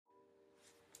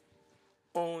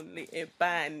only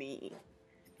Ebani.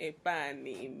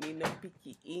 Ebani, me no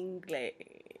picky English.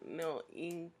 No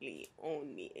English,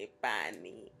 only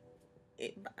Ebani.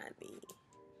 Ebani.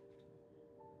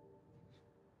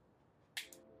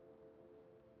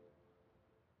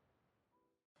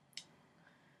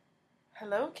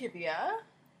 Hello, Kivia.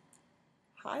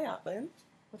 Hi, Atlin.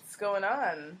 What's going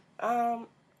on? I'm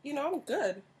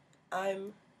good.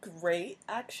 I'm great,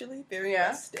 actually. Very Yeah?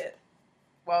 rested.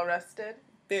 Well rested?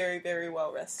 Very, very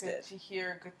well rested. Good to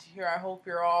hear. Good to hear. I hope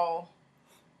you're all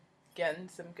getting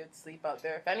some good sleep out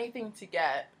there. If anything to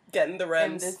get Getting the REMs.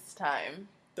 in this time,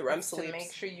 the REM is sleeps. to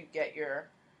make sure you get your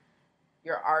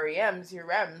REMs, your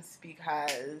REMs,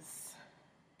 because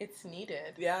it's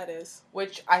needed. Yeah, it is.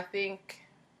 Which I think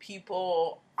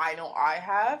people I know I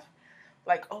have,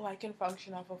 like, oh, I can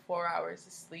function off of 4 hours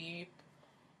of sleep,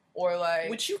 or like,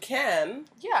 Which you can.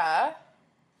 yeah,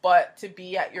 but to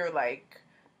be at your like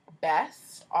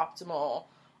best, optimal,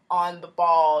 on the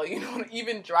ball,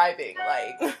 even driving,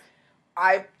 like,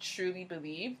 I truly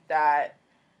believe that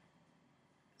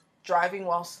driving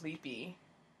while sleepy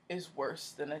is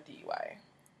worse than a DUI.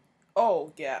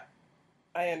 Oh, yeah.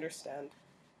 I understand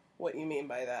what you mean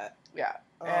by that. Yeah.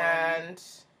 And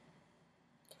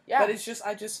yeah. But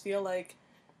I just feel like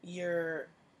your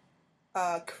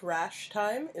crash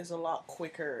time is a lot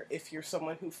quicker if you're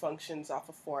someone who functions off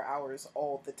of 4 hours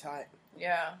all the time.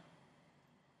 Yeah.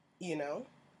 You know?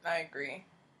 I agree.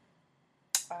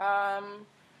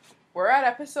 We're at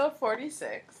episode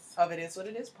 46 of It Is What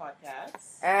It Is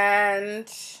podcast.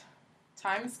 And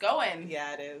time's going.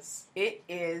 Yeah, it is. It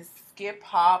is skip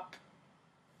hop.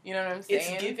 You know what I'm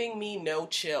saying? It's giving me no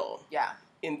chill. Yeah.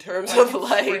 In terms of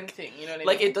like sprinting, you know what I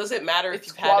like mean? It doesn't matter if it's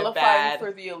you've had a bad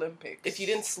for the Olympics. if you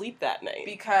didn't sleep that night.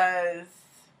 Because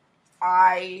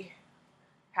I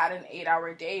had an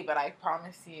 8-hour day, but I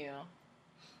promise you,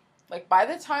 like by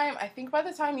the time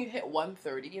you hit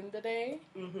 1:30 in the day,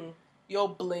 you'll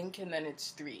blink and then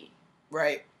it's 3.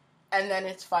 Right. And then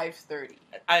it's 5:30.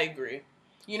 I agree.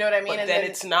 You know what I mean? But then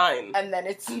it's 9. And then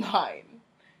it's 9.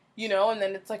 And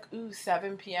then it's like,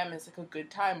 7 p.m. is like a good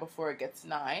time before it gets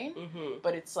 9.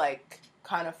 But it's like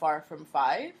kind of far from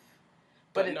 5.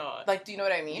 But not. Like, do you know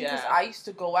what I mean? Because Yeah. I used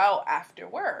to go out after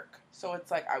work. So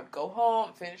it's like I would go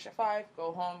home, finish at 5,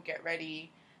 go home, get ready,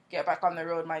 get back on the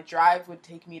road. My drive would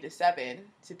take me to 7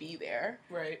 to be there.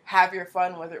 Right. Have your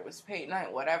fun, whether it was paid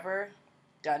night, whatever.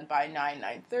 Done by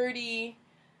 9:30.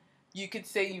 You could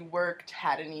say you worked,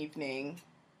 had an evening.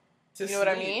 You know what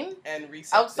I mean? And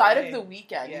reset outside of the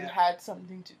weekend, yeah. You had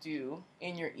something to do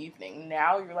in your evening.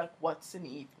 Now you're like, what's an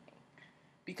evening?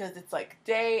 Because it's like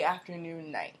day,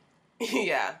 afternoon, night.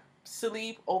 Yeah.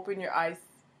 Sleep, open your eyes,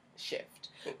 shift.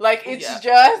 Like, it's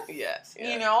just, yes,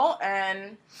 yeah.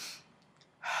 And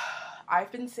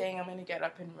I've been saying I'm going to get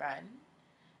up and run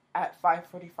at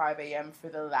 5:45 a.m. for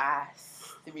the last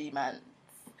 3 months.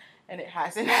 And it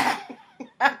hasn't happened.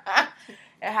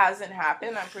 It hasn't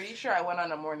happened. I'm pretty sure I went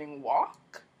on a morning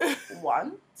walk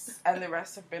once, and the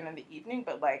rest have been in the evening,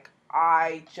 but, like,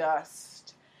 and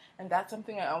that's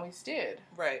something I always did.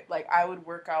 Right. Like, I would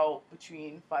work out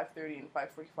between 5:30 and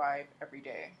 5:45 every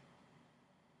day.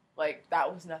 Like,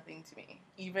 that was nothing to me.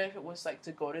 Even if it was, like,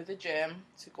 to go to the gym,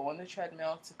 to go on the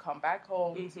treadmill, to come back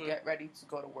home, to get ready to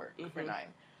go to work for 9.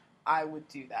 I would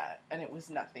do that, and it was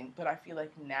nothing. But I feel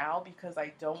like now, because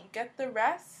I don't get the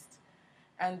rest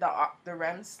and the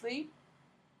REM sleep,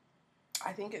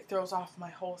 I think it throws off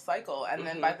my whole cycle. And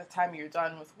then by the time you're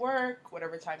done with work,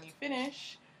 whatever time you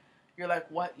finish, you're like,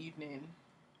 what evening?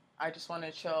 I just want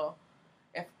to chill.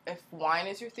 If wine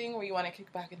is your thing, where you want to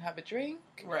kick back and have a drink.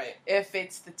 Right. If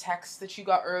it's the text that you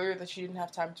got earlier that you didn't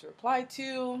have time to reply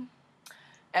to.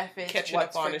 If it's catching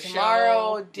what's up on for a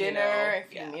tomorrow, show, dinner,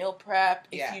 if you meal prep,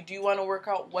 Yeah. if you do want to work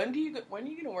out, when are you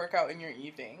going to work out in your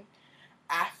evening?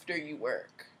 After you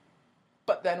work.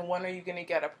 But then when are you going to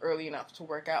get up early enough to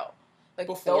work out? Like,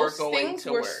 before those going things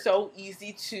to were work. so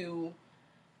easy to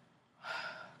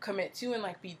commit to and,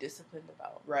 like, be disciplined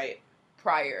about. Right.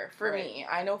 Prior. For me.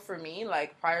 I know for me,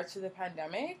 like, prior to the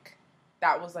pandemic,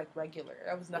 that was, like, regular.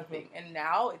 That was nothing. And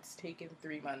now it's taken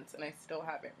 3 months and I still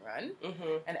haven't run.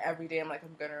 And every day I'm like,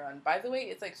 I'm going to run. By the way,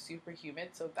 it's, like, super humid,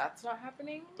 so that's not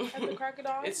happening at the crack of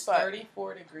dawn. It's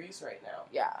 34 degrees right now.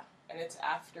 Yeah. And it's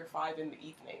after 5 in the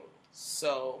evening.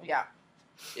 So, yeah.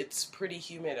 It's pretty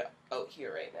humid out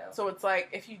here right now. So it's like,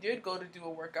 if you did go to do a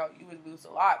workout, you would lose a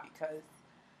lot because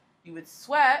you would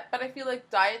sweat. But I feel like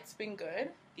diet's been good.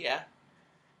 Yeah.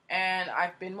 And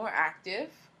I've been more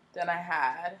active than I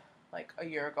had, like, a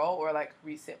year ago or, like,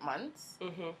 recent months.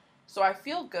 So I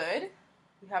feel good.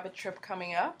 We have a trip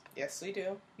coming up. Yes, we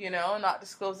do. Not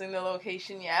disclosing the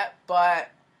location yet, but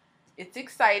it's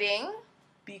exciting.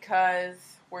 because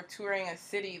we're touring a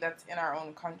city that's in our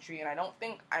own country, and I know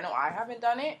I haven't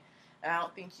done it, and I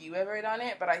don't think you ever done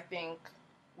it, but I think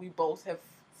we both have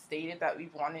stated that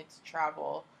we've wanted to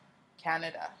travel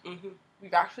Canada. Mm-hmm.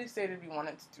 We've actually stated we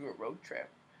wanted to do a road trip,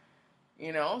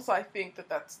 you know, so I think that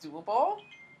that's doable.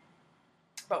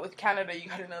 But with Canada, you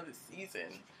gotta know the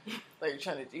season that you're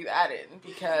trying to do that in,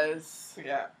 because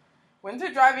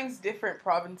winter driving's different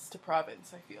province to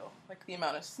province, I feel. Like, the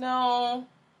amount of snow,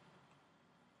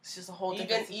 it's just a whole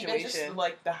different situation. Even just,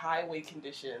 like, the highway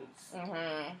conditions.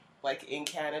 Mm-hmm. Like, in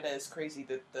Canada is crazy.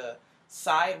 The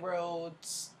side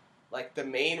roads, like, the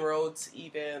main roads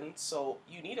even. So,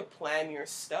 you need to plan your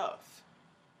stuff.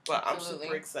 But absolutely. I'm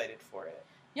super excited for it.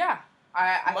 Yeah.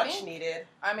 I Much think needed.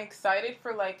 I'm excited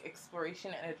for, like,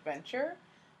 exploration and adventure.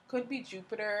 Could be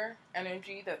Jupiter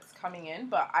energy that's coming in,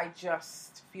 but I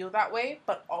just feel that way.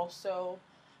 But also,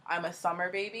 I'm a summer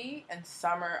baby, and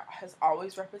summer has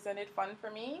always represented fun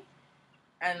for me.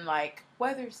 And, like,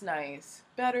 weather's nice,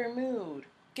 better mood,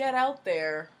 get out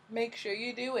there, make sure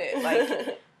you do it.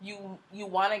 Like, you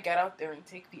want to get out there and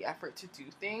take the effort to do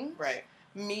things. Right.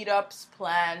 Meetups,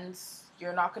 plans.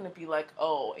 You're not going to be like,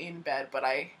 oh, in bed, but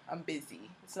I'm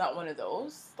busy. It's not one of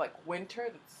those. Like, winter,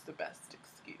 that's the best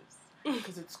excuse.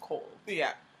 Because it's cold.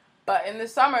 Yeah. But in the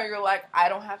summer, you're like, I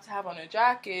don't have to have on a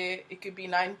jacket. It could be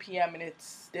 9 p.m. and it's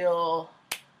still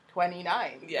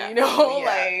 29. Yeah. You know?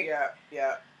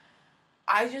 Yeah.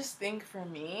 I just think for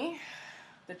me,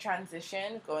 the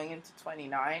transition going into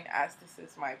 29, as this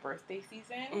is my birthday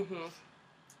season,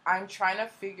 I'm trying to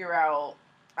figure out,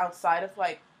 outside of,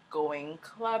 like, going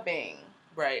clubbing.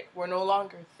 Right. We're no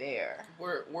longer there.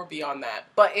 We're beyond that.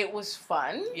 But it was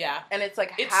fun. Yeah. And it's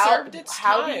like, served its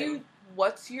time. Do you,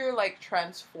 what's your, like,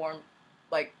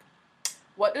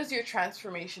 what does your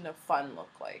transformation of fun look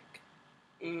like?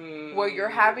 Where you're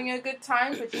having a good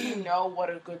time, but you know what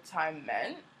a good time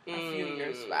meant a few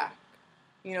years back.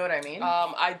 You know what I mean?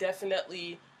 I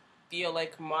definitely feel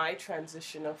like my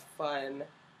transition of fun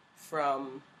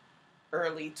from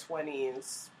early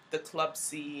 20s, the club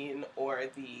scene, or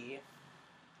the,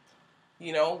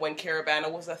 you know, when Caravana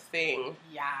was a thing.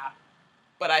 Yeah.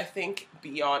 But I think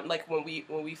beyond, like, when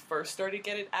we first started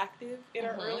getting active in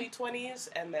our early 20s,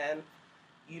 and then,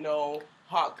 you know,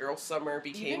 hot girl summer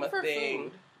became even a thing.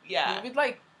 Food. Yeah. We would,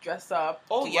 like, dress up,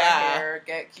 do our hair,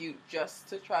 get cute, just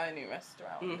to try a new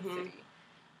restaurant in the city.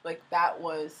 Like, that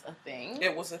was a thing.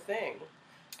 It was a thing.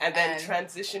 And then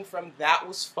transition from that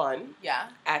was fun. Yeah.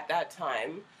 At that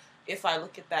time. If I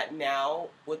look at that now,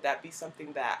 would that be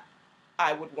something that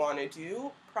I would want to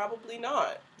do? Probably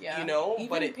not. Yeah. You know?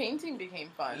 Even painting became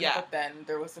fun. Yeah. But then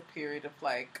there was a period of,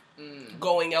 like,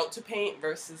 going out to paint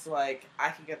versus, like, I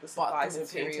could get the supplies and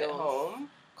paint at home.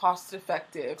 Cost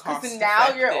effective. Because now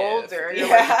you're older. You're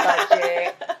like,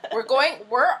 budget.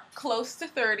 We're close to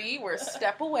 30. We're a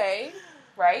step away,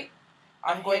 right?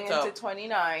 I'm going into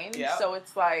 29. Yeah. So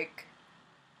it's like,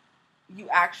 you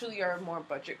actually are more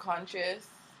budget conscious.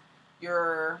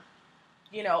 You're,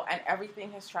 you know, and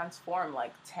everything has transformed.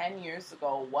 Like, 10 years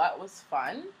ago, what was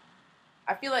fun?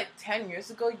 I feel like 10 years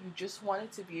ago, you just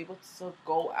wanted to be able to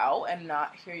go out and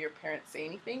not hear your parents say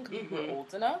anything because you were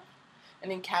old enough.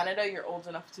 And in Canada, you're old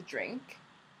enough to drink,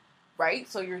 right?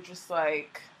 So you're just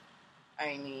like,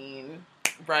 I mean,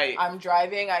 right. I'm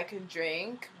driving, I can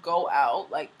drink, go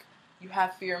out. Like, you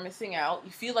have fear of missing out.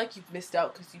 You feel like you've missed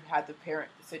out because you had the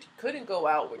parent that said you couldn't go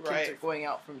out when kids are going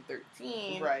out from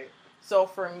 13. Right. So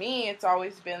for me, it's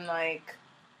always been like,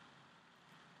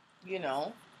 you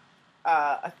know,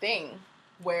 a thing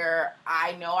where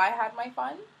I know I had my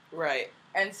fun. Right.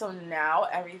 And so now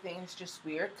everything is just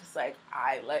weird because, like,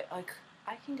 I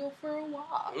can go for a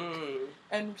walk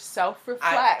and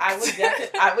self-reflect.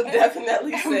 I would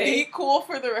definitely say be cool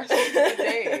for the rest of the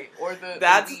day or the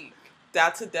week.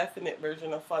 That's a definite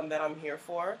version of fun that I'm here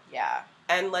for. Yeah.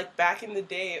 And, like, back in the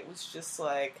day, it was just,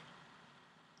 like,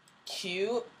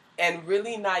 cute and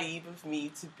really naive of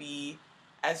me to be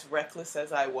as reckless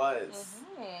as I was.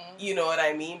 You know what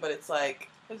I mean? But it's like,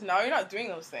 because now you're not doing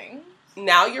those things.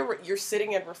 Now you're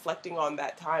sitting and reflecting on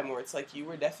that time where it's like you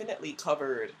were definitely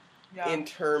covered in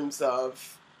terms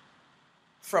of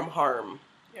from harm.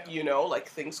 Yeah. You know, like,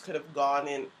 things could have gone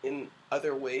in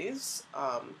other ways.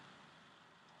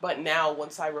 But now,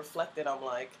 once I reflected, I'm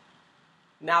like,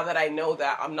 now that I know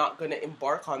that, I'm not going to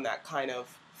embark on that kind of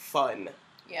fun.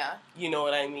 Yeah. You know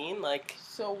what I mean? Like.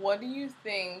 So what do you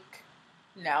think,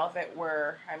 now that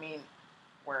we're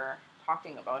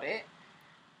talking about it,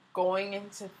 going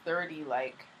into 30,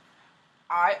 like,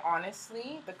 I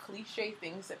honestly, the cliche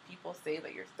things that people say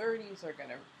that your 30s are going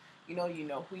to, you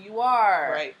know who you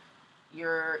are. Right.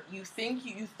 you think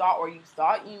you thought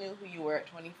you knew who you were at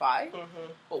 25,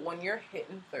 but when you're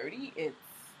hitting 30, it's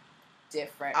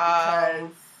different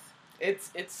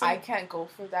because I can't go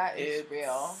for that. It's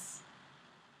real.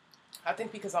 I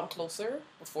think because I'm closer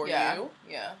before you.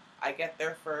 Yeah. I get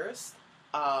there first.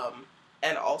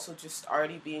 And also just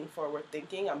already being forward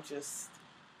thinking, I'm just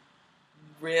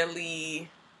really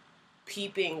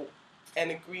peeping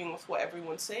and agreeing with what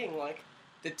everyone's saying. Like,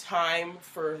 the time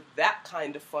for that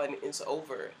kind of fun is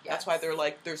over. Yes. That's why they're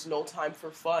like, there's no time for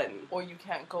fun. Or you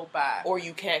can't go back.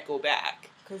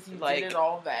 Because you did it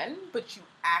all then, but you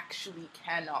actually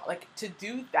cannot. Like, to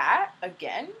do that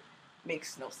again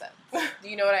makes no sense. Do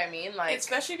you know what I mean? Like,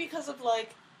 especially because of,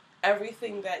 like,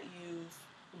 everything that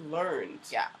you've learned.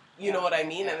 Yeah. You know what I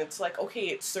mean? Yeah. And it's like, okay,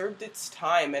 it served its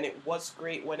time, and it was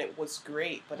great when it was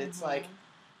great, but it's like,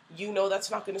 you know that's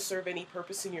not going to serve any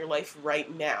purpose in your life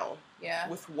right now. Yeah.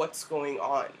 With what's going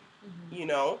on, you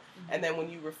know? And then when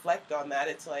you reflect on that,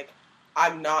 it's like,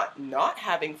 I'm not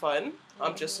having fun.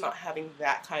 I'm just not having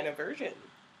that kind of version.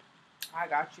 I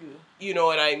got you. You know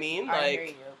what I mean? I hear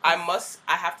you. I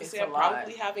have to say I'm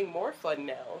probably having more fun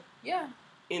now. Yeah.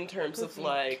 In terms of, you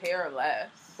like... care less.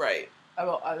 Right.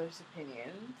 About others'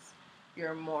 opinions.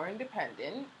 You're more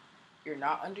independent. You're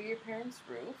not under your parents'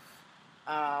 roof.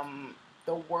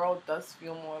 The world does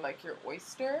feel more like your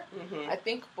oyster. I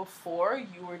think before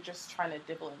you were just trying to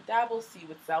dibble and dabble, see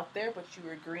what's out there, but you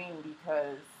were green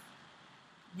because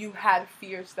you had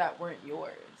fears that weren't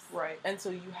yours. Right. And so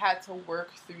you had to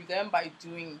work through them by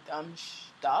doing dumb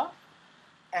stuff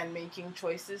and making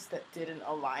choices that didn't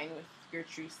align with your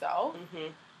true self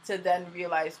to then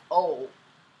realize, oh,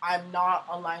 I'm not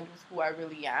aligned with who I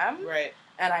really am. Right.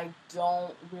 And I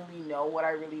don't really know what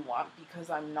I really want because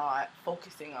I'm not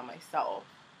focusing on myself.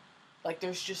 Like,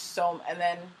 there's just and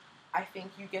then I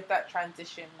think you get that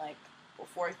transition, like,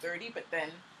 before 30, but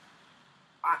then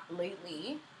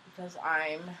lately, because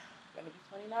I'm going to be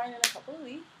 29 in a couple of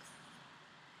weeks,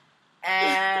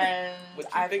 and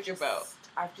what do you think about?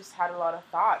 I've just had a lot of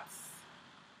thoughts.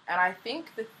 And I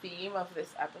think the theme of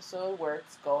this episode, where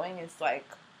it's going, is, like,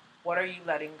 what are you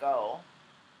letting go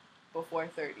before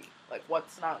 30? Like,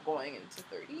 what's not going into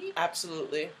 30?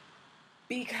 Absolutely.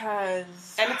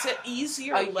 Because... And it's an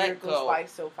easier let go. A year goes by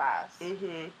so fast.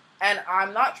 And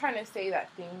I'm not trying to say that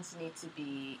things need to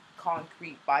be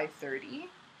concrete by 30.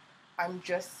 I'm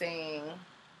just saying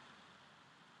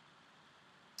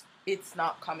it's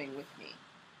not coming with me.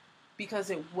 Because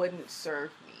it wouldn't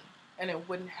serve me. And it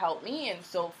wouldn't help me. And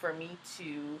so for me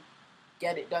to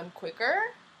get it done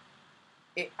quicker...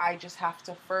 I just have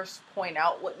to first point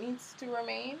out what needs to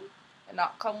remain and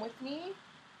not come with me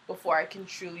before I can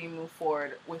truly move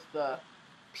forward with the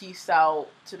peace out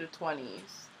to the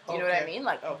 20s. Do you know what I mean?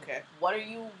 Like, what are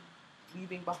you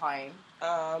leaving behind?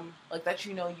 Like, that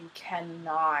you know you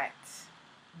cannot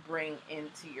bring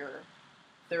into your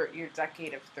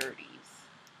decade of 30s.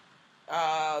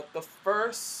 The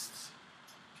first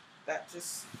that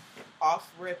just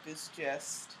off rip is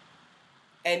just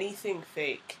anything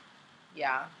fake.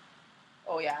 Yeah.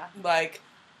 Oh, yeah. Like,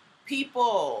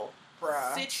 people,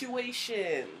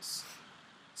 situations,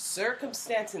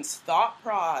 circumstances, thought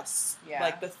process. Yeah.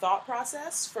 Like, the thought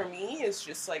process, for me, is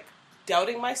just, like,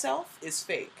 doubting myself is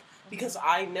fake. Because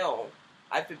I know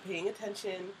I've been paying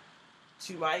attention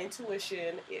to my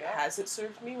intuition. It hasn't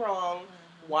served me wrong.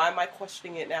 Why am I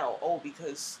questioning it now? Oh,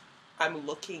 because I'm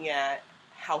looking at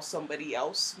how somebody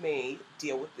else may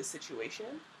deal with the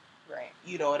situation. Right.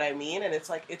 You know what I mean? And it's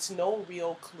like, it's no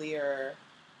real clear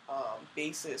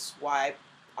basis why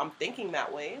I'm thinking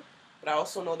that way. But I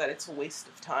also know that it's a waste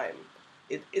of time.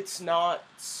 It's not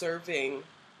serving,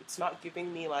 it's not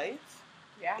giving me life.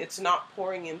 Yeah. It's not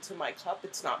pouring into my cup.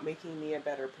 It's not making me a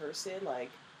better person.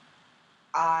 Like,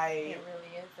 It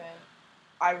really isn't.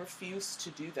 I refuse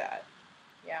to do that.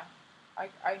 Yeah.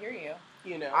 I hear you.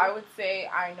 You know? I would say,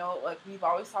 I know, like, we've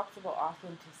always talked about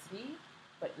authenticity.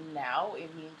 But now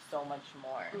it means so much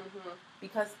more.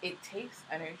 Because it takes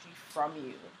energy from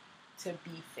you to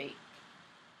be fake.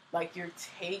 Like, you're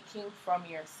taking from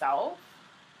yourself,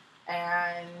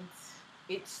 and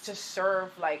it's to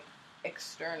serve, like,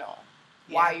 external.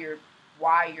 Why you're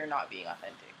not being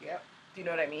authentic. Yep. Do you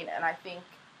know what I mean? And I think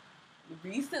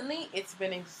recently it's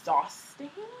been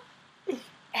exhausting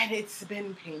and it's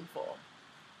been painful.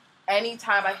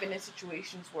 Anytime I've been in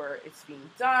situations where it's being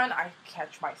done, I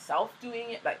catch myself doing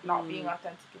it, like not being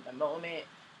authentic in the moment,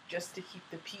 just to keep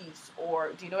the peace,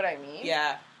 or do you know what I mean?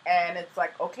 Yeah. And it's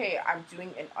like, okay, I'm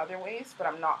doing it in other ways, but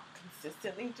I'm not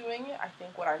consistently doing it. I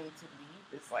think what I need to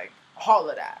leave is like all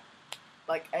of that.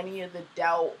 Like any of the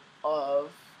doubt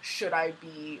of should I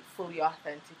be fully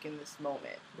authentic in this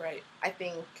moment. Right. I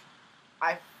think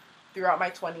throughout my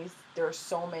 20s, there are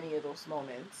so many of those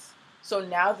moments. So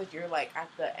now that you're, like, at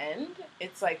the end,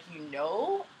 it's like, you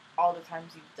know all the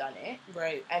times you've done it.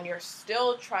 Right. And you're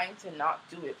still trying to not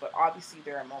do it, but obviously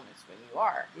there are moments when you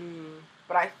are.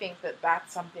 But I think that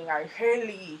that's something I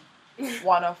really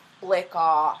want to flick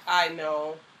off. I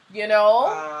know. You know?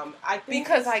 I think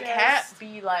because I can't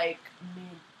be, like,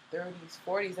 mid-30s,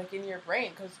 40s, like, in your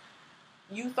brain, because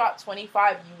you thought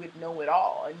 25 you would know it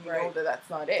all, and you know that that's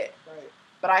not it. Right.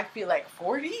 But I feel like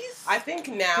 40s? I think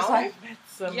now... Because I've met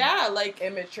some like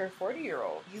immature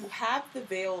 40-year-olds. You have the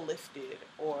veil lifted,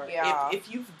 or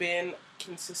if you've been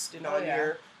consistent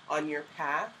on your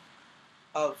path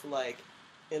of, like,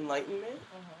 enlightenment,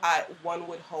 one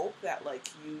would hope that, like,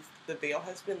 the veil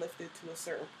has been lifted to a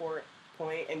certain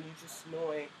point, and you just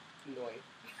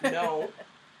know...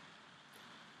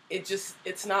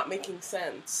 It's not making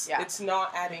sense. Yeah. It's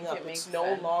not adding up. It's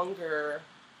no longer...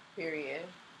 Period.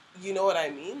 You know what I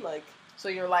mean? Like... So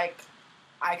you're like,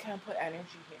 I can't put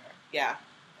energy here. Yeah.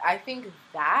 I think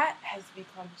that has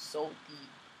become so deep.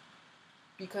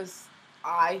 Because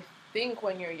I think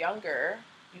when you're younger,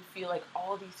 you feel like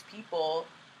all these people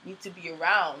need to be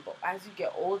around. But as you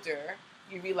get older,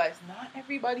 you realize not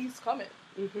everybody's coming.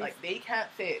 Mm-hmm. Like, they can't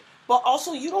fit. But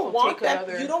also, you don't want them.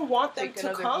 You don't want them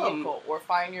to come or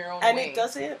find your own and way. it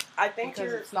doesn't. I think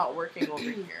because it's not working over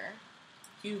here.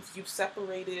 You've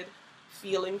separated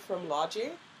feeling from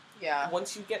logic. Yeah.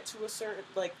 Once you get to a certain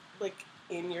like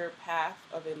in your path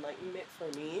of enlightenment, for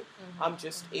me, I'm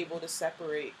just able to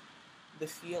separate the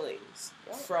feelings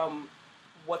from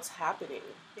what's happening.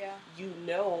 Yeah. You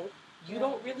know. You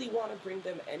don't really want to bring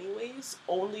them anyways,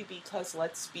 only because,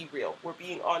 let's be real, we're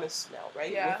being honest now,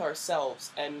 right? Yeah. With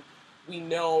ourselves. And we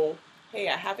know, hey,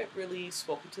 I haven't really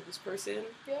spoken to this person.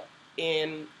 Yep.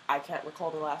 And I can't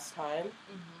recall the last time.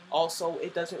 Mm-hmm. Also,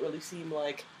 it doesn't really seem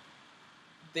like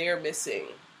they're missing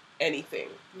anything.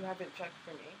 You haven't checked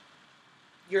for me.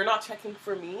 You're not checking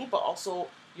for me, but also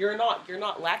you're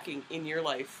not lacking in your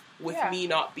life with me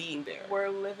not being there. We're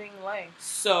living life.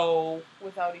 So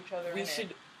without each other. We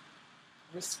should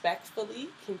respectfully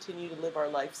continue to live our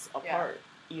lives apart.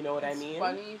 Yeah. You know what I mean? It's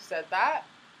funny you said that,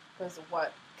 because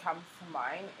what comes to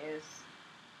mind is,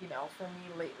 you know, for me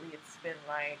lately it's been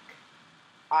like,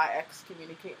 I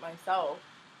excommunicate myself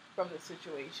from the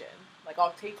situation. Like,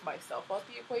 I'll take myself out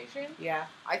the equation. Yeah.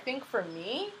 I think for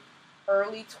me,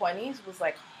 early 20s was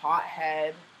like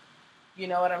hothead, you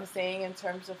know what I'm saying, in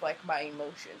terms of, like, my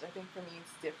emotions. I think for me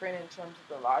it's different in terms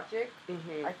of the logic.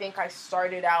 Mm-hmm. I think I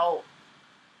started out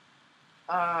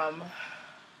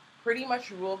pretty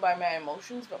much ruled by my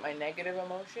emotions, but my negative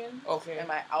emotions. Okay. And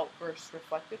my outbursts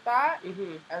reflected that.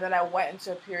 Mm-hmm. And then I went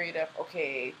into a period of,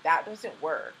 okay, that doesn't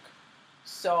work.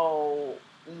 So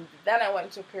then I went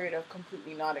into a period of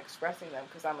completely not expressing them,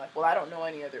 because I'm like, well, I don't know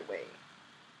any other way.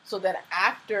 So then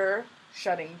after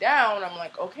shutting down, I'm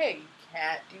like, okay, you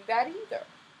can't do that either.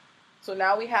 So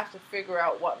now we have to figure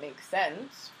out what makes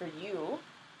sense for you,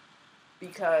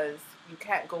 because you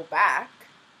can't go back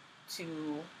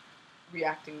to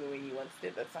reacting the way you once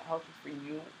did. That's not healthy for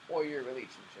you or your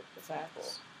relationship with people.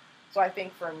 So I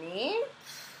think for me,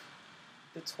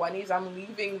 the 20s, I'm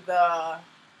leaving the,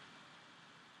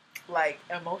 like,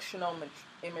 emotional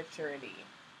immaturity.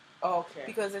 Okay.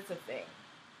 Because it's a thing.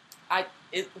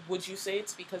 Would you say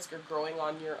it's because you're growing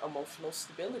on your emotional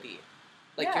stability?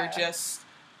 Like, you're just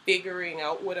figuring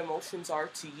out what emotions are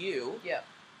to you. Yeah.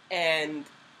 And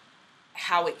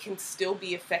how it can still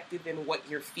be effective in what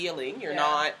you're feeling. You're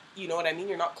not, you know what I mean?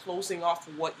 You're not closing off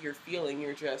what you're feeling.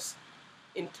 You're just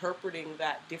interpreting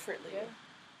that differently. Yeah.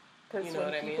 Because you know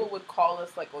when people would call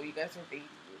us like, oh, you guys are babies,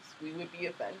 we would be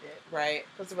offended. Right.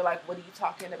 Because we're like, what are you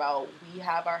talking about? We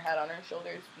have our head on our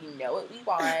shoulders. We know what we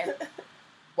want.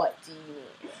 What do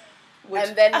you mean?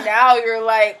 And then now you're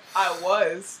like... I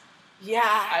was. Yeah.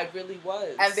 I really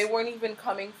was. And they weren't even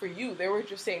coming for you. They were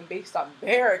just saying based on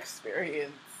their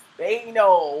experience. They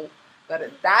know that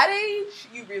at that age,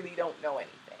 you really don't know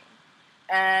anything.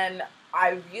 And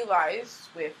I realized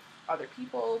with other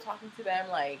people, talking to them,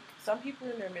 like, some people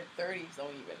in their mid-30s don't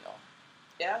even know.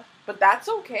 Yeah. But that's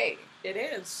okay. It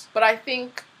is. But I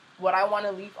think what I want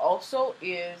to leave also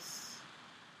is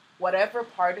whatever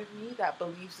part of me that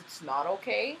believes it's not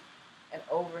okay and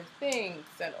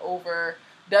overthinks and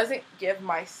doesn't give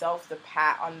myself the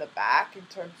pat on the back in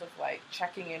terms of, like,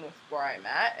 checking in with where I'm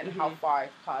at and how far I've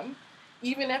come.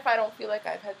 Even if I don't feel like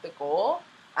I've hit the goal,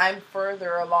 I'm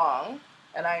further along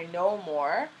and I know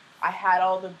more. I had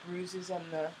all the bruises and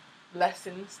the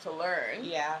lessons to learn.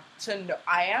 Yeah. To know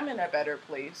I am in a better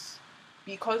place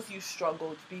because you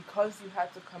struggled, because you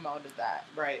had to come out of that.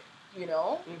 Right. You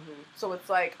know? Mm-hmm. So it's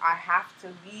like I have to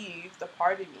leave the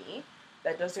part of me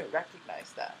that doesn't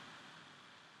recognize that.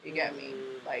 You get me?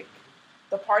 Like,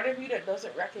 the part of you that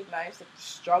doesn't recognize that the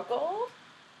struggle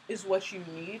is what you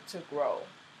need to grow.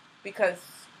 Because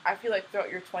I feel like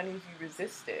throughout your 20s, you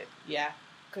resist it. Yeah.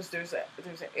 Because there's an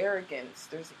arrogance,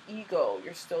 there's an ego,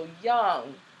 you're still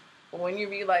young. But when you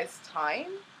realize time,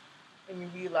 and you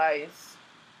realize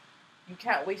you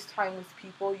can't waste time with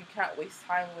people, you can't waste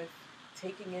time with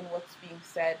taking in what's being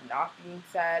said, not being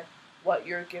said, what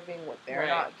you're giving, what they're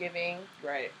not giving.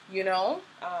 Right. You know?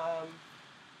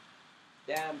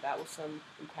 Damn, that was some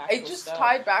impactful It just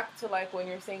tied back to, like, when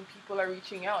you're saying people are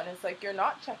reaching out, and it's like, you're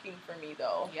not checking for me,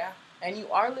 though. Yeah. And you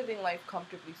are living life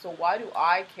comfortably, so why do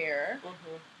I care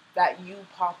that you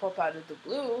pop up out of the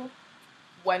blue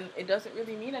when it doesn't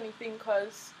really mean anything?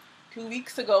 Because 2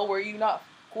 weeks ago, were you not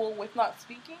cool with not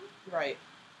speaking? Right.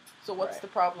 So what's the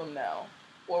problem now?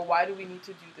 Or why do we need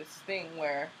to do this thing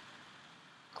where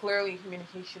clearly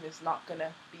communication is not going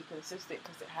to be consistent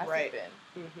because it hasn't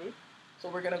been? Mm-hmm. So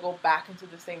we're going to go back into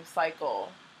the same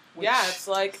cycle. Yeah, it's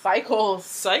like... Cycles.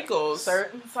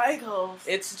 Certain cycles.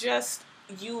 It's just...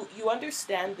 You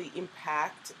understand the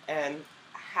impact and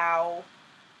how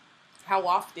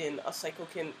often a cycle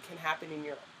can happen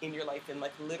in your life in,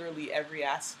 like, literally every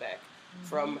aspect,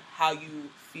 from how you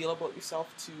feel about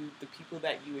yourself to the people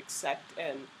that you accept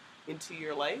and into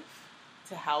your life,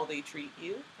 to how they treat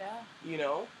you. Yeah. You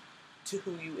know, to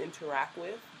who you interact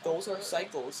with. Those are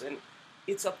cycles, and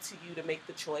it's up to you to make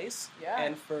the choice. Yeah.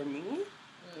 And for me,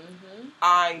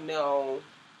 I know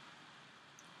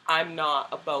I'm not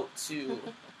about to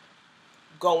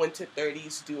go into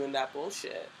 30s doing that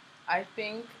bullshit. I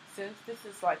think since this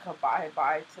is like a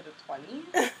bye-bye to the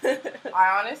 20s,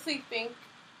 I honestly think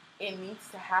it needs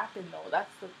to happen, though.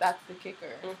 That's the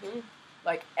kicker.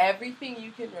 Like, everything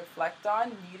you can reflect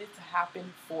on needed to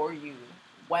happen for you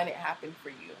when it happened for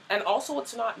you. And also,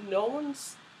 it's not, no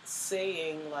one's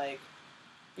saying, like,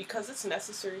 because it's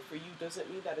necessary for you doesn't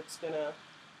mean that it's gonna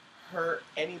hurt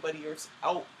anybody or it's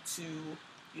out to...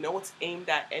 You know, it's aimed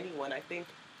at anyone. I think,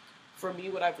 for me,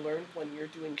 what I've learned when you're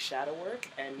doing shadow work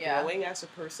and growing as a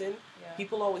person,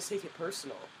 people always take it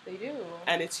personal. They do.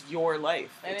 And it's your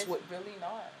life. And it's really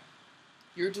not.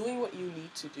 You're doing what you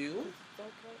need to do. It's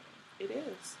okay. It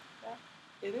is.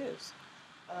 Yeah. It is.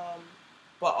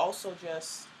 But also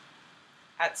just,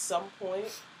 at some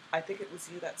point, I think it was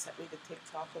you that sent me the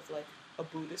TikTok of, like, a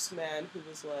Buddhist man who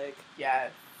was like...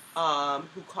 Yes.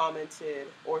 Who commented,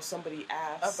 or somebody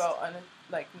asked about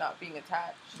not being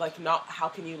attached. Like, not how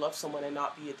can you love someone and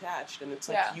not be attached? And it's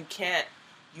like you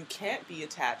can't be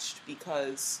attached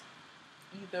because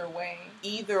either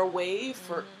way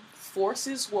for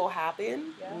forces will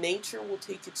happen. Yeah. Nature will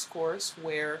take its course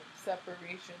where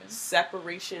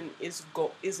separation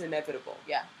is inevitable.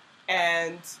 Yeah.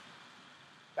 And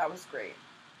that was great.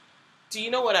 Do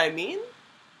you know what I mean?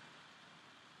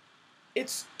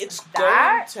 It's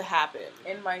going to happen.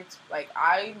 In my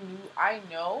I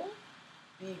know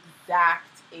the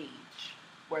exact age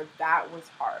where that was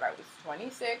hard. I was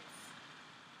 26.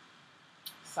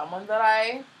 Someone that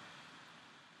I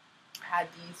had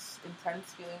these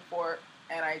intense feelings for,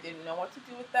 and I didn't know what to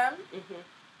do with them.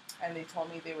 And they told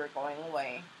me they were going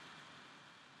away.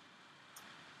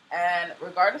 And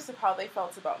regardless of how they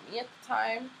felt about me at the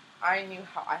time, I knew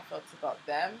how I felt about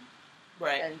them.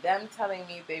 Right. And them telling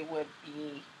me they would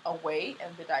be away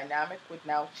and the dynamic would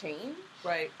now change.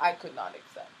 Right. I could not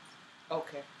accept.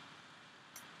 Okay.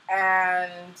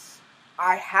 And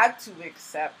I had to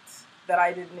accept that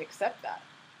I didn't accept that.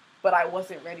 But I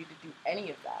wasn't ready to do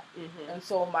any of that. And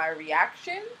so my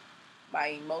reaction, my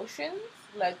emotions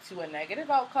led to a negative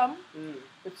outcome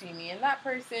between me and that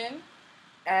person.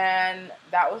 And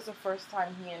that was the first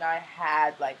time he and I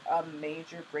had, like, a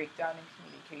major breakdown in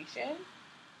communication.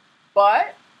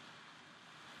 But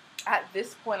at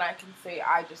this point, I can say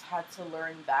I just had to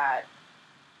learn that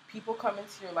people come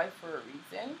into your life for a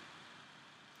reason.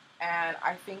 And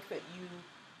I think that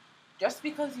just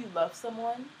because you love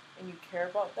someone and you care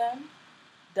about them,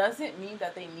 doesn't mean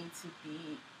that they need to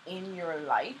be in your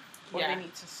life or they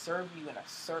need to serve you in a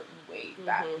certain way.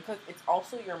 Because it's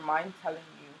also your mind telling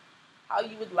you how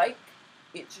you would like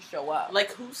it to show up.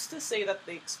 Like, who's to say that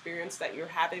the experience that you're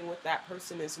having with that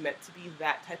person is meant to be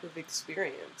that type of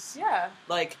experience? Yeah.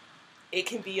 Like, it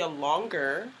can be a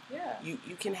longer... Yeah.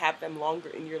 You can have them longer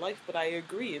in your life, but I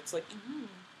agree. It's like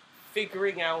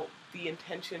figuring out the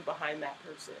intention behind that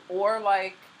person. Or,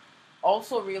 like,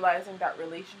 also realizing that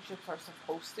relationships are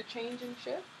supposed to change and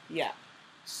shift. Yeah.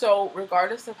 So,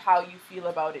 regardless of how you feel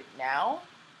about it now,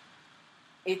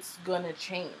 it's gonna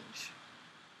change.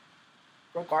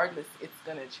 Regardless, it's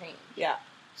gonna change. Yeah.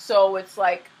 So it's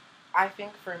like, I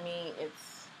think for me,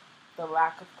 it's the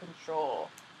lack of control.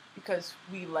 Because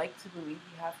we like to believe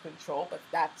we have control, but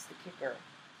that's the kicker.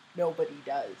 Nobody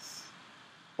does.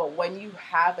 But when you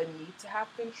have a need to have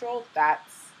control,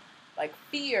 that's like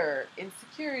fear,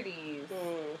 insecurities.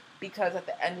 Because at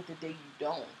the end of the day, you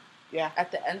don't. Yeah.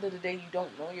 At the end of the day, you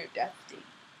don't know your death date.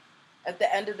 At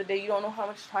the end of the day, you don't know how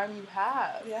much time you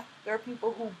have. Yeah. There are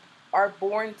people who are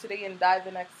born today and die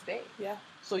the next day. Yeah.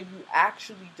 So you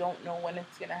actually don't know when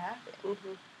it's going to happen.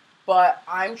 Mm-hmm. But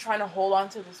I'm trying to hold on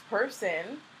to this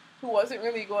person who wasn't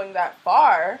really going that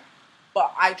far,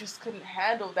 but I just couldn't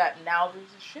handle that now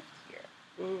there's a shift here.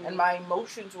 And my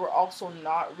emotions were also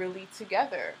not really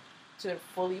together to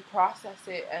fully process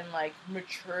it and like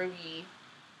maturely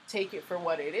take it for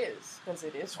what it is. Because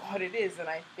it is what it is. And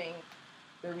I think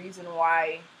the reason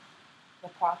why the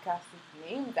podcast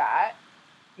is named that,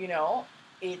 you know,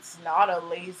 it's not a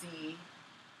lazy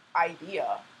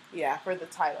idea for the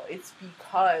title. It's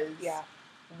because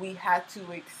we had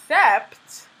to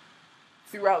accept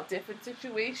throughout different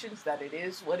situations that it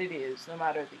is what it is. No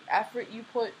matter the effort you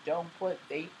put, don't put,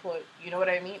 they put, you know what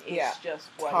I mean? It's just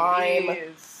what it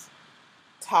is.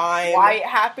 Time. Why it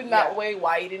happened that way,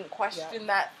 why you didn't question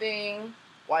that thing,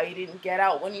 why you didn't get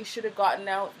out when you should have gotten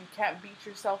out. You can't beat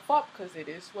yourself up because it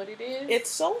is what it is. It's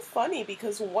so funny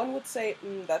because one would say,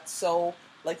 that's so,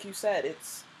 like you said,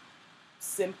 it's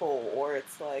simple or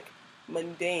it's like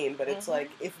mundane, but it's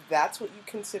like, if that's what you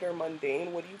consider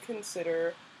mundane, what do you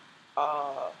consider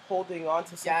holding on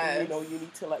to something you know you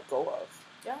need to let go of?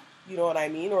 Yeah. You know what I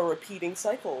mean? Or repeating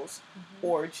cycles.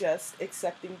 Or just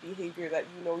accepting behavior that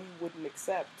you know you wouldn't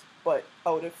accept, but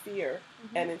out of fear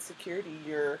and insecurity,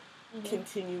 you're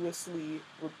continuously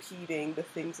repeating the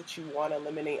things that you want to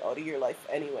eliminate out of your life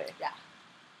anyway. Yeah.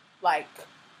 Like,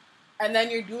 and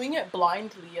then you're doing it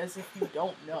blindly as if you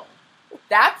don't know.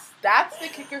 That's the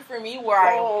kicker for me where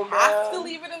I have to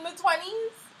leave it in the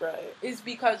 20s. Right. Is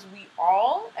because we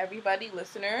all, everybody,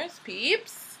 listeners,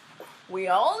 peeps, we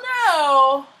all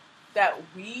know that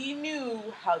we knew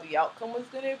how the outcome was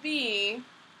going to be.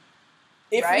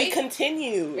 If we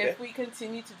continued. If we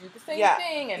continue to do the same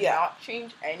thing and not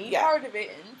change any part of it.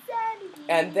 Insanity.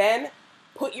 And then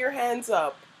put your hands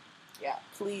up. Yeah.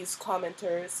 Please,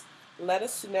 commenters, let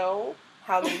us know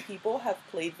how many people have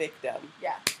played victim.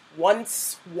 Yeah.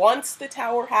 Once the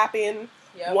tower happened,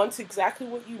 once exactly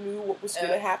what you knew what was going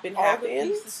to happen happened. All the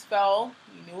pieces fell.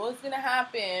 You knew what was going to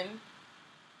happen.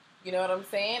 You know what I'm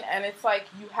saying? And it's like,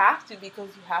 you have to, because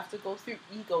you have to go through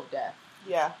ego death.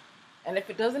 Yeah. And if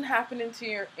it doesn't happen in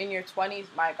your 20s,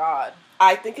 my God.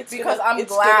 I think it's because I'm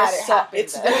glad it happened.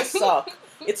 It's gonna suck.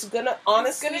 It's gonna,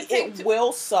 honestly, it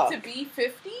will suck. To be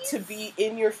 50s? To be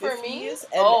in your 50s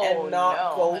and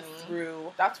not go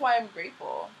through. That's why I'm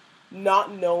grateful.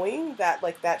 Not knowing that,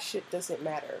 like, that shit doesn't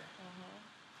matter.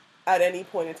 At any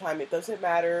point in time, it doesn't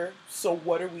matter. So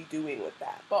what are we doing with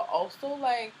that? But also,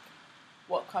 like,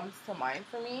 what comes to mind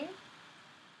for me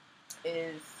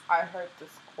is I heard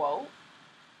this quote,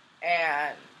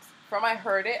 and from I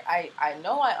heard it, I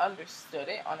know I understood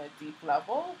it on a deep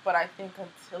level, but I think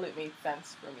until it made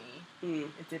sense for me,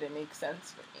 it didn't make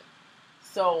sense for me.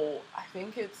 So I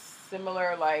think it's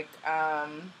similar, like,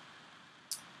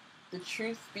 the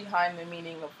truth behind the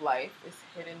meaning of life is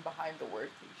hidden behind the word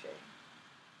cliche.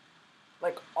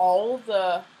 Like, all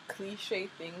the cliche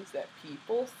things that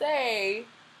people say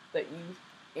that you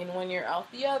in one ear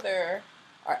out the other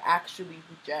are actually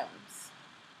the gems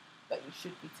that you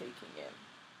should be taking in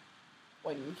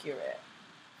when you hear it.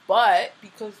 But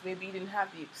because maybe you didn't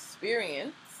have the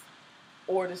experience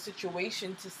or the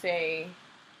situation to say,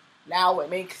 now it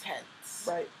makes sense.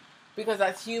 Right. Because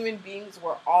as human beings,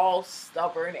 we're all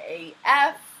stubborn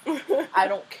AF. I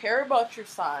don't care about your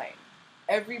sign.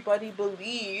 Everybody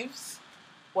believes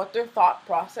what their thought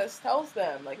process tells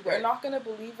them. Like, they're not going to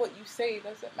believe what you say. It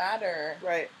doesn't matter.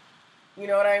 Right. You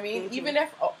know what I mean? Even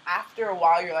if after a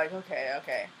while you're like,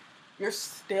 okay. You're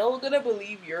still going to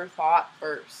believe your thought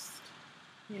first.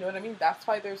 You know what I mean? That's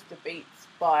why there's debates.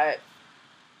 But,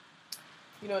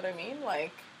 you know what I mean?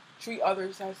 Like, treat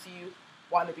others as you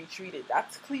want to be treated.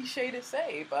 That's cliche to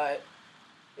say, but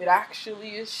it actually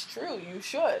is true. You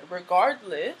should,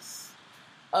 regardless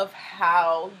of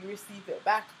how you receive it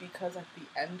back, because at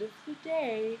the end of the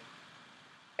day,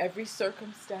 every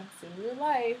circumstance in your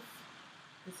life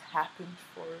has happened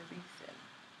for a reason.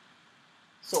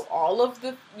 So all of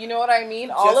the, you know what I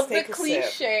mean? All of the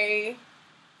cliche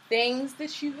things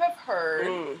that you have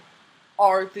heard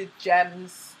are the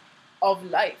gems of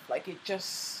life. Like,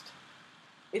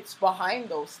 it's behind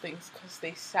those things because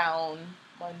they sound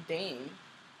mundane.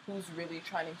 Who's really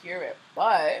trying to hear it?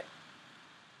 But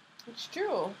it's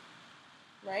true,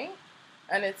 right?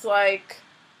 And it's like,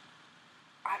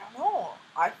 I don't know.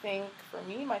 I think for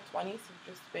me, my 20s have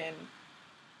just been,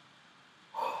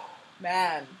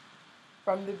 man,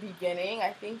 from the beginning,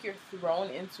 I think you're thrown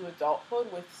into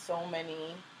adulthood with so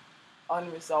many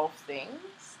unresolved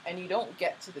things, and you don't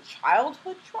get to the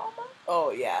childhood trauma.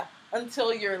 Oh, yeah.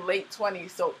 Until your late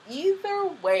 20s. So either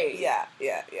way, yeah.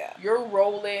 You're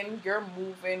rolling, you're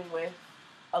moving with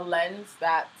a lens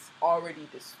that's already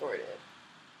distorted.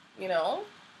 You know?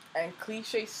 And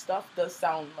cliche stuff does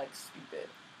sound like stupid.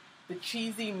 The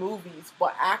cheesy movies,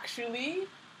 but actually,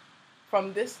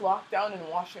 from this lockdown and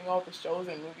watching all the shows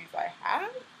and movies I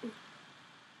have,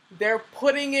 they're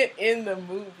putting it in the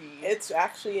movie. It's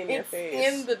actually in your face.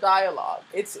 It's in the dialogue.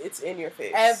 It's in your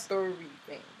face.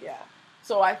 Everything. Yeah.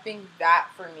 So I think that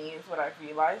for me is what I've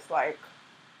realized. Like,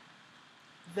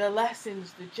 the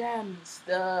lessons, the gems,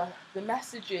 the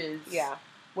messages. Yeah.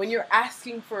 When you're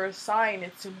asking for a sign,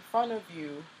 it's in front of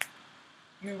you.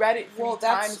 You read it three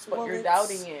times, but you're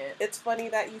doubting it. It's funny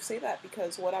that you say that,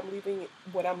 because what I'm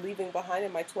leaving behind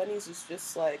in my 20s is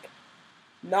just like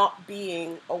not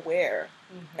being aware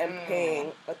and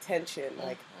paying attention.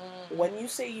 Like, when you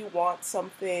say you want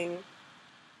something,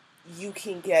 you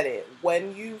can get it.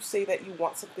 When you say that you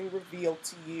want something revealed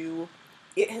to you,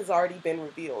 it has already been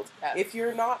revealed. Yes. If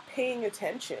you're not paying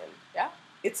attention,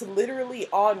 it's literally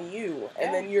on you,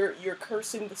 and then you're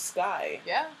cursing the sky.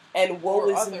 Yeah. And woe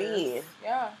is me.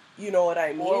 Yeah. You know what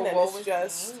I mean? Or and woe it's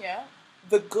just me. Yeah.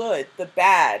 the good, the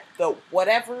bad, the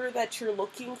whatever that you're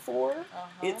looking for,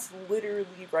 it's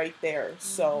literally right there.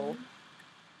 So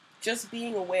just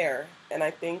being aware. And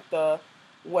I think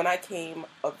when I came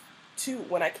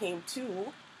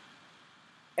to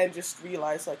and just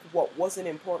realized like what wasn't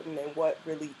important and what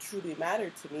really truly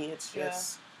mattered to me, it's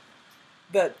just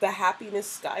the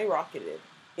happiness skyrocketed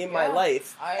in my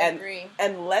life. I agree.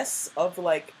 And less of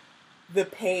like the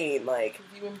pain, like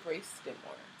you embraced it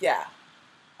more. Yeah.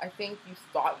 I think you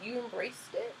thought you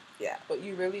embraced it. Yeah. But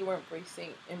you really were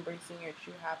embracing your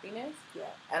true happiness. Yeah.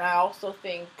 And I also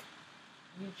think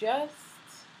you just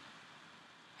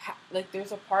like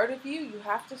there's a part of you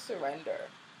have to surrender.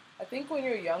 I think when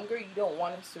you're younger, you don't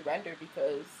want to surrender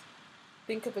because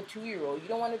think of a 2-year-old. You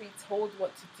don't want to be told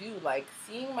what to do. Like,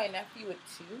 seeing my nephew at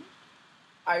 2,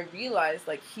 I realized,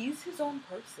 like, he's his own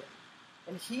person.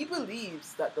 And he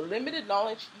believes that the limited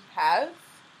knowledge he has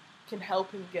can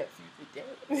help him get through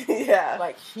the day. Yeah.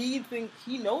 Like, he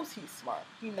knows he's smart.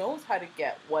 He knows how to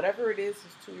get whatever it is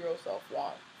his 2-year-old self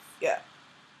wants. Yeah.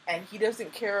 And he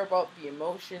doesn't care about the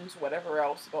emotions, whatever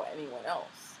else, about anyone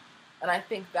else. And I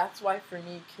think that's why, for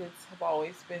me, kids have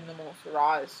always been the most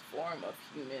rawest form of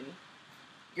human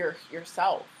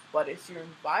yourself. But it's your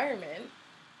environment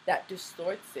that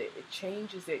distorts it. It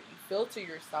changes it. You filter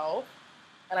yourself.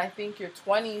 And I think your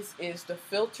 20s is the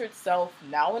filtered self,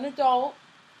 now an adult.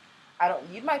 I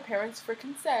don't need my parents for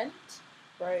consent.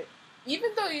 Right.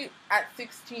 Even though at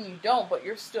 16 you don't, but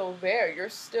you're still there. You're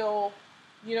still,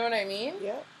 you know what I mean?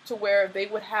 Yeah. To where they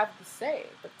would have the say.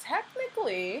 But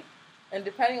technically, and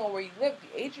depending on where you live,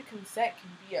 the age of consent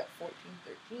can be at 14,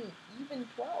 13, even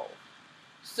 12.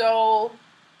 So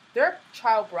there are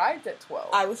child brides at 12.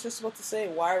 I was just about to say,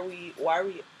 why are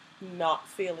we not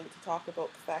failing to talk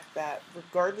about the fact that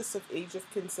regardless of age of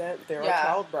consent, there are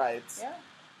child brides? Yeah.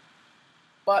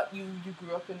 But you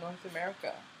grew up in North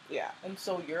America. Yeah. And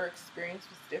so your experience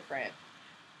was different.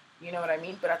 You know what I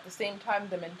mean? But at the same time,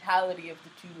 the mentality of the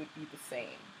two would be the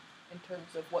same. In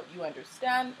terms of what you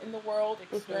understand in the world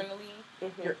externally,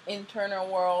 your internal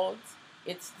world,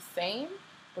 it's the same,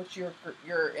 but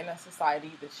you're in a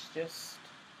society that's just,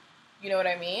 you know what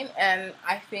I mean? And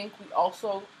I think we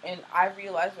also, and I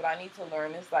realized what I need to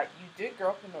learn is that you did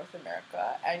grow up in North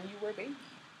America and you were babied.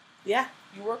 Yeah.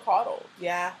 You were coddled.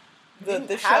 Yeah.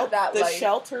 The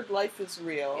sheltered life is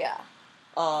real. Yeah.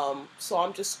 So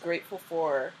I'm just grateful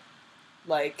for,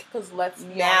 like, because let's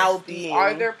be now honest, being.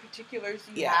 Are there particulars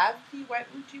you have? He went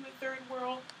into a third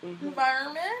world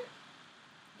environment.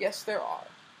 Yes, there are.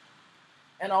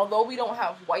 And although we don't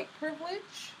have white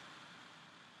privilege,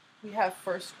 we have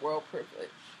first world privilege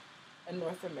and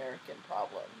North American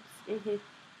problems.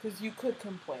 Because you could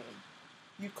complain,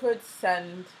 you could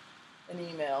send an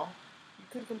email. You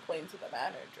could complain to the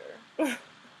manager.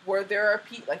 Where there are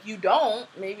people, like, you don't,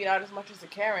 maybe not as much as a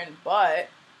Karen, but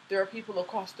there are people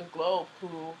across the globe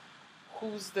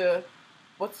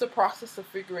what's the process of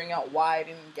figuring out why I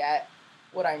didn't get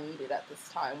what I needed at this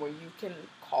time, where you can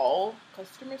call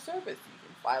customer service, you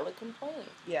can file a complaint.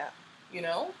 Yeah. You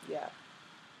know? Yeah.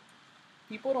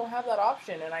 People don't have that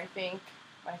option, and I think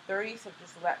my 30s have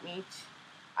just let me,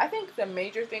 I think the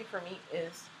major thing for me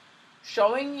is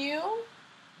showing you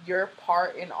your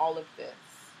part in all of this.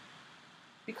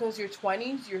 Because your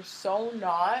 20s, you're so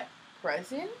not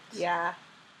present. Yeah.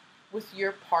 With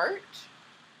your part.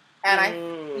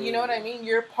 And you know what I mean?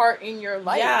 Your part in your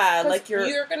life. Yeah, like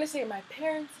you're going to say, my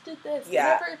parents did this.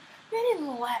 Yeah. They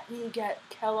didn't let me get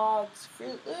Kellogg's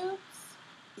Fruit Loops.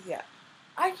 Yeah.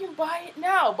 I can buy it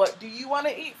now, but do you want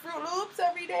to eat Fruit Loops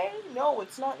every day? No,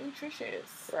 it's not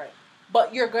nutritious. Right.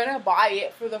 But you're going to buy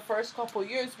it for the first couple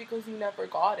years because you never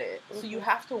got it. Mm-hmm. So you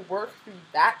have to work through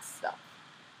that stuff,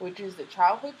 which is the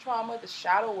childhood trauma, the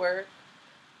shadow work,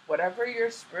 whatever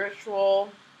your spiritual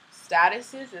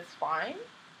status is fine.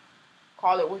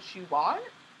 Call it what you want.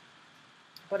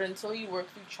 But until you work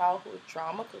through childhood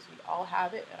trauma, because we all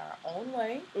have it in our own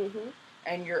way, mm-hmm.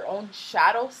 and your own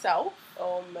shadow self,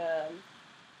 oh man,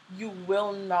 you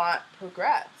will not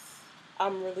progress.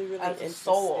 I'm really, really as interested. A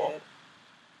soul.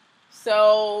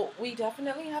 So we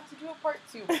definitely have to do a part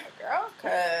 2, my girl.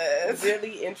 Cause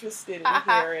really interested in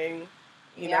hearing,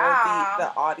 you know,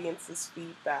 the audience's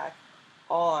feedback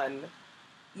on,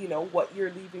 you know, what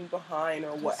you're leaving behind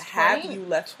or what have you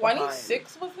left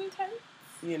 26 behind. Was intense.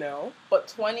 You know? But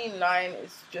 29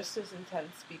 is just as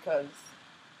intense because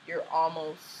you're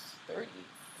almost 30.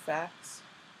 Facts.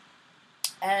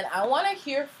 And I want to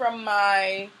hear from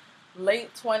my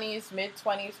late 20s,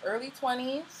 mid-20s, early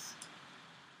 20s,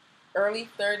 early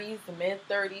 30s,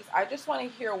 mid-30s. I just want to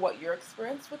hear what your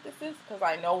experience with this is because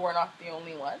I know we're not the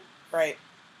only one. Right.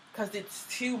 Because it's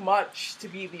too much to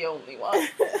be the only one.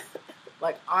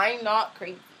 Like, I'm not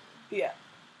crazy. Yeah.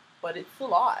 But it's a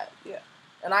lot. Yeah.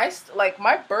 And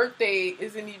my birthday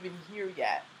isn't even here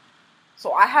yet.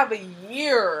 So I have a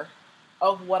year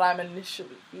of what I'm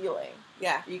initially feeling.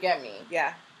 Yeah. You get me?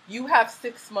 Yeah. You have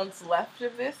 6 months left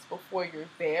of this before you're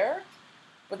there.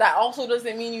 But that also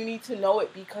doesn't mean you need to know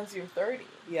it because you're 30.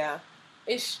 Yeah.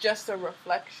 It's just a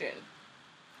reflection.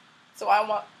 So I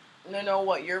want to know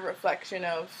what your reflection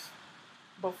of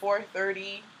before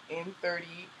 30, in 30,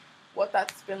 what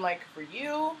that's been like for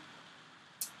you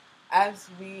as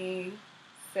we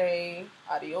say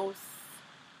adios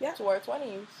to our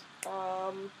 20s.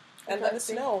 And let us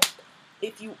know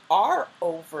if you are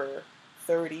over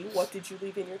 30, what did you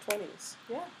leave in your 20s?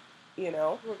 Yeah. You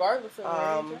know? Regardless of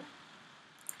your age.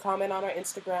 Comment on our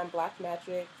Instagram, Black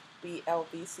Magic,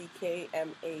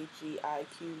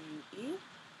 BLVCKMAGIQUE.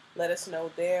 Let us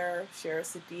know there. Share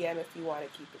us a DM if you want to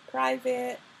keep it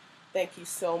private. Thank you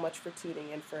so much for tuning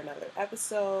in for another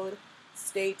episode.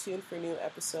 Stay tuned for new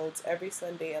episodes every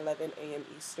Sunday, 11 a.m.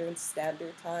 Eastern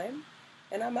Standard Time.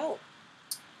 And I'm out.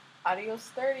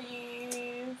 Adios,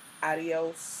 30s.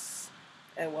 Adios.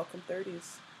 And welcome,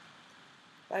 30s.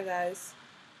 Bye, guys.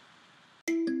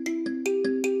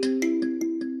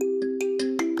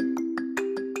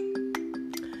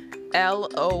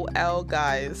 LOL,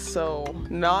 guys. So,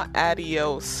 not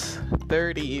adios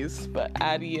 30s, but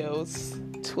adios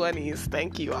 20s.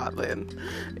 Thank you, Audlin.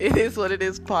 It is what it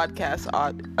is podcast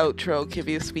outro.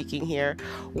 Kivia speaking here,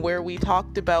 where we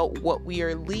talked about what we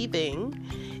are leaving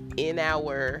in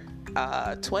our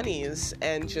 20s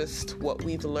and just what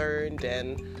we've learned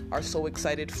and are so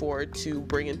excited for to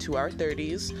bring into our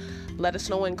 30s. Let us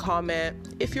know and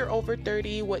comment if you're over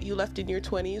 30, what you left in your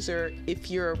 20s, or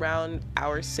if you're around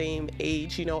our same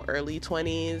age, you know, early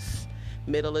 20s,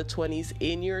 middle of 20s,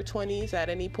 in your 20s at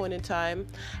any point in time.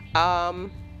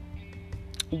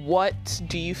 What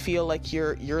do you feel like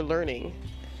you're learning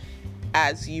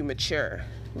as you mature?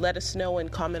 Let us know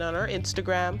and comment on our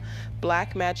Instagram,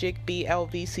 Black Magic,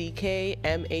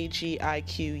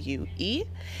 BLVCKMAGIQUE.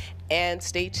 And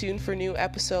stay tuned for new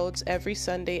episodes every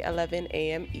Sunday, 11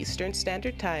 a.m. Eastern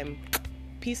Standard Time.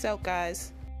 Peace out,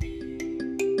 guys.